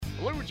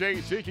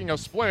Jays seeking a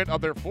split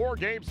of their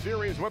 4-game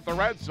series with the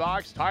Red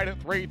Sox. Tied at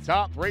 3,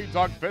 top 3,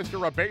 Doug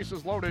Fister, a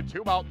bases-loaded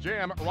 2-out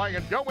jam.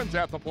 Ryan Goins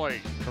at the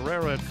plate.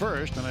 Carrera at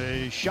first, and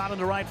a shot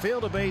into right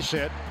field, a base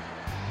hit.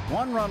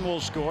 1 run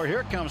will score.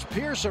 Here comes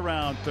Pierce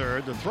around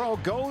third. The throw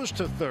goes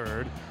to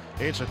third.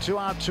 It's a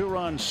 2-out,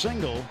 2-run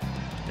single.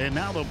 And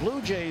now the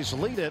Blue Jays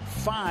lead it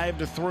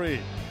 5-3.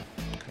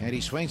 And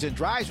he swings and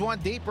drives one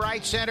deep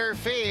right center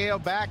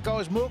field. Back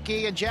goes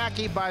Mookie and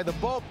Jackie by the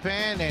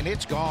bullpen, and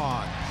it's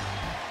gone.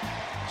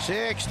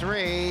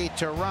 6-3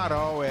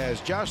 Toronto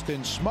as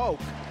Justin Smoke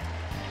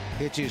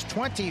hits his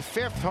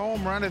 25th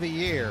home run of the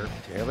year.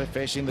 Taylor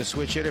facing the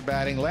switch hitter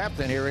batting left,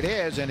 and here it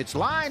is, and it's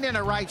lined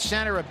into right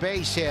center, a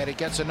base hit. It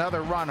gets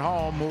another run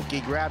home.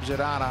 Mookie grabs it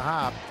on a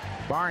hop.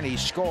 Barney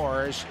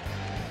scores.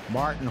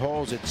 Martin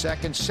holds it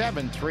second.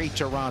 7-3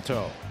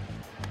 Toronto.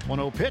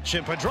 1-0 pitch,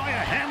 and Pedroia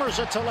hammers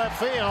it to left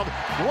field.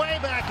 Way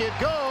back it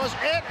goes.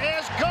 It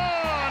is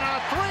gone. A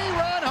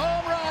 3-run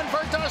home run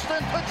for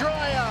Dustin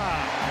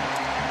Pedroia.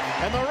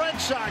 And the Red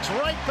Sox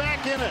right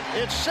back in it.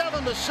 It's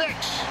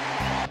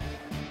 7-6.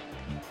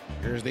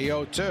 Here's the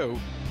 0-2.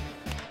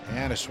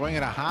 And a swing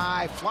and a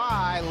high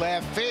fly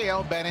left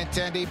field.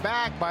 Benintendi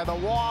back by the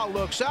wall,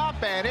 looks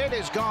up, and it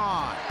is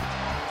gone.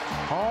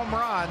 Home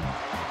run.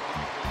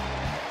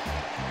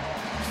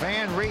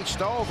 Fan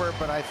reached over,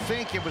 but I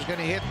think it was going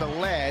to hit the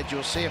ledge.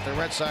 You'll see if the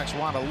Red Sox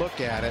want to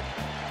look at it.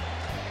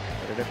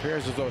 But it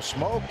appears as though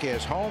Smoke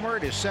is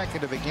homered, his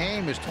second of the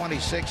game, his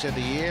 26th of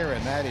the year,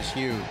 and that is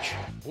huge.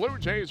 Blue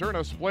Jays earn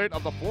a split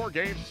of the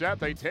 4-game set.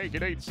 They take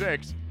it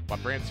 8-6. But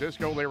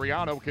Francisco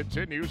Liriano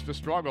continues to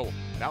struggle.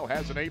 Now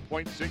has an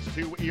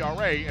 8.62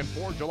 ERA in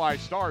 4 July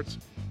starts.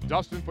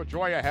 Dustin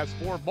Pedroia has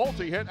 4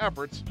 multi-hit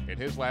efforts in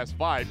his last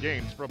 5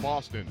 games for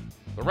Boston.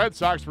 The Red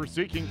Sox were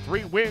seeking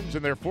 3 wins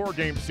in their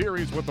 4-game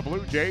series with the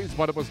Blue Jays,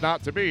 but it was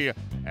not to be,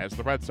 as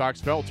the Red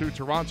Sox fell to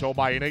Toronto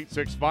by an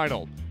 8-6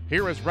 final.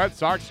 Here is Red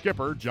Sox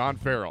skipper John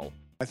Farrell.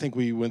 I think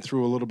we went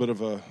through a little bit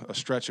of a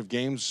stretch of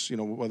games,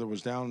 whether it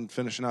was down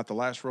finishing out the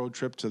last road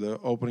trip to the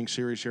opening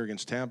series here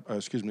against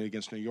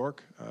against New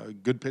York.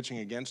 Good pitching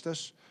against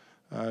us.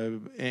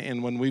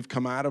 And when we've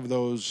come out of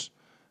those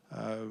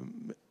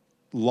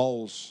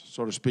lulls,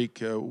 so to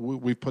speak,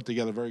 we've put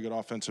together very good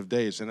offensive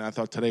days. And I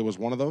thought today was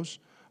one of those.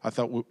 I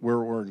thought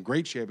we're in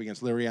great shape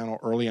against Liriano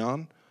early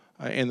on,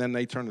 and then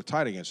they turned the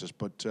tide against us.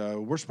 But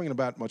we're swinging the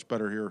bat much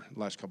better here the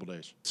last couple of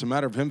days. It's a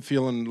matter of him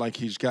feeling like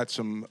he's got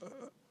some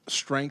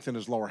strength in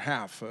his lower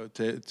half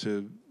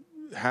to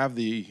have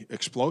the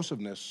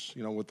explosiveness,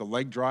 with the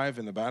leg drive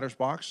in the batter's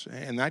box.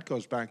 And that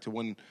goes back to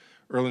when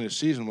early in the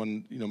season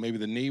when, maybe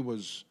the knee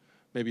was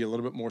maybe a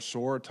little bit more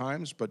sore at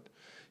times. But,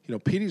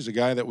 Petey's a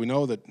guy that we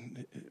know that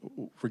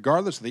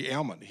regardless of the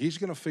ailment, he's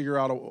going to figure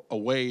out a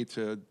way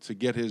to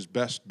get his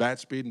best bat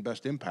speed and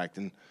best impact.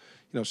 And,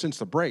 since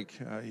the break,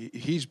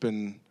 he's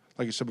been,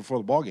 like I said before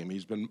the ballgame,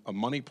 he's been a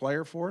money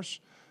player for us.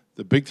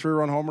 The big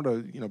 3-run homer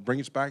to, bring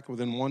us back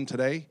within 1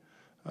 today.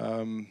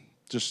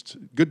 Just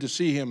good to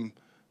see him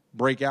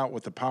break out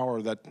with the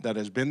power that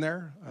has been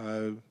there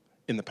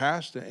in the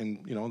past,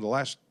 and the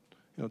last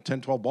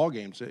 10, 12 ball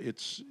games,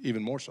 it's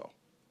even more so.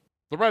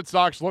 The Red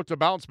Sox look to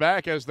bounce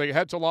back as they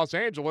head to Los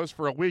Angeles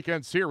for a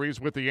weekend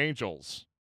series with the Angels.